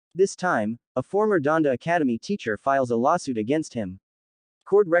This time, a former Donda Academy teacher files a lawsuit against him.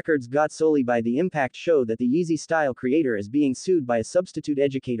 Court records got solely by the impact show that the Yeezy style creator is being sued by a substitute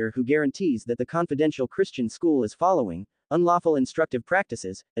educator who guarantees that the confidential Christian school is following unlawful instructive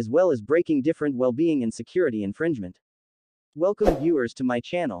practices, as well as breaking different well-being and security infringement. Welcome viewers to my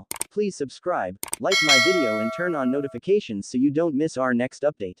channel. Please subscribe, like my video and turn on notifications so you don't miss our next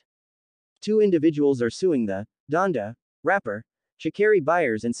update. Two individuals are suing the Donda rapper, Sha'Carri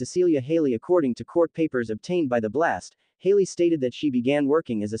Byers and Cecilia Haley. According to court papers obtained by The Blast, Haley stated that she began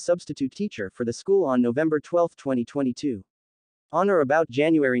working as a substitute teacher for the school on November 12, 2022. On or about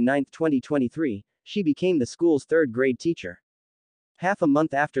January 9, 2023, she became the school's third-grade teacher. Half a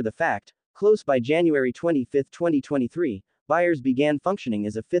month after the fact, close by January 25, 2023, Byers began functioning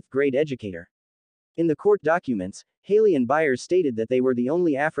as a fifth-grade educator. In the court documents, Haley and Byers stated that they were the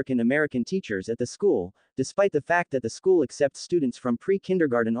only African-American teachers at the school, despite the fact that the school accepts students from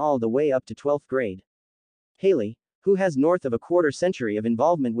pre-kindergarten all the way up to 12th grade. Haley, who has north of a quarter-century of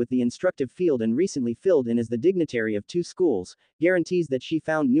involvement with the instructive field and recently filled in as the dignitary of two schools, guarantees that she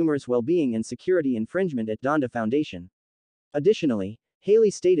found numerous well-being and security infringement at Donda Foundation. Additionally,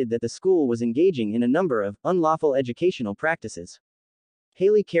 Haley stated that the school was engaging in a number of unlawful educational practices.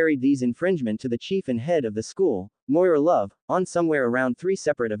 Haley carried these infringement to the chief and head of the school, Moira Love, on somewhere around 3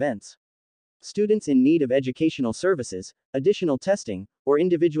 separate events. Students in need of educational services, additional testing, or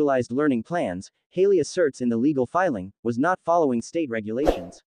individualized learning plans, Haley asserts in the legal filing, was not following state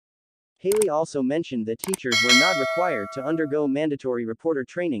regulations. Haley also mentioned that teachers were not required to undergo mandatory reporter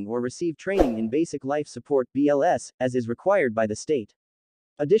training or receive training in basic life support (BLS), as is required by the state.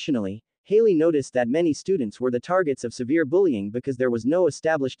 Additionally, Haley noticed that many students were the targets of severe bullying because there was no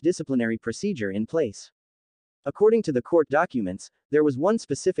established disciplinary procedure in place. According to the court documents, there was one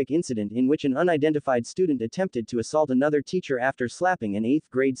specific incident in which an unidentified student attempted to assault another teacher after slapping an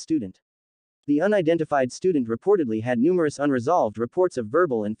 8th-grade student. The unidentified student reportedly had numerous unresolved reports of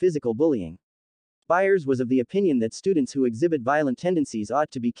verbal and physical bullying. Byers was of the opinion that students who exhibit violent tendencies ought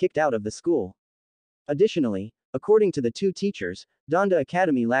to be kicked out of the school. Additionally, according to the two teachers, Donda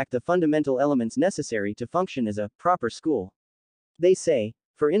Academy lacked the fundamental elements necessary to function as a proper school. They say,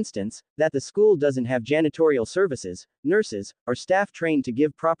 for instance, that the school doesn't have janitorial services, nurses, or staff trained to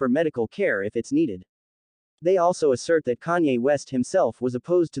give proper medical care if it's needed. They also assert that Kanye West himself was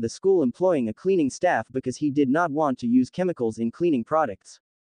opposed to the school employing a cleaning staff because he did not want to use chemicals in cleaning products.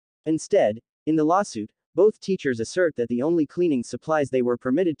 Instead, in the lawsuit, both teachers assert that the only cleaning supplies they were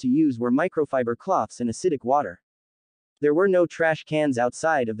permitted to use were microfiber cloths and acidic water. There were no trash cans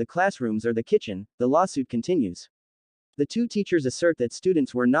outside of the classrooms or the kitchen, the lawsuit continues. The two teachers assert that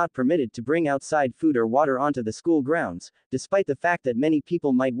students were not permitted to bring outside food or water onto the school grounds, despite the fact that many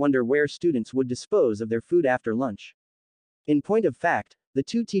people might wonder where students would dispose of their food after lunch. In point of fact, the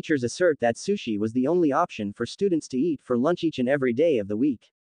two teachers assert that sushi was the only option for students to eat for lunch each and every day of the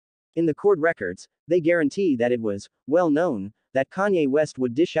week. In the court records, they guarantee that it was well known that Kanye West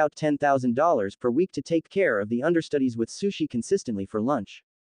would dish out $10,000 per week to take care of the understudies with sushi consistently for lunch.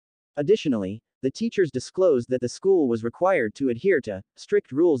 Additionally, the teachers disclosed that the school was required to adhere to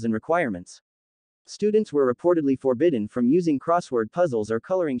strict rules and requirements. Students were reportedly forbidden from using crossword puzzles or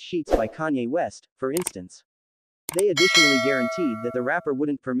coloring sheets by Kanye West, for instance. They additionally guaranteed that the rapper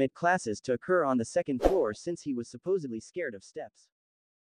wouldn't permit classes to occur on the second floor since he was supposedly scared of steps.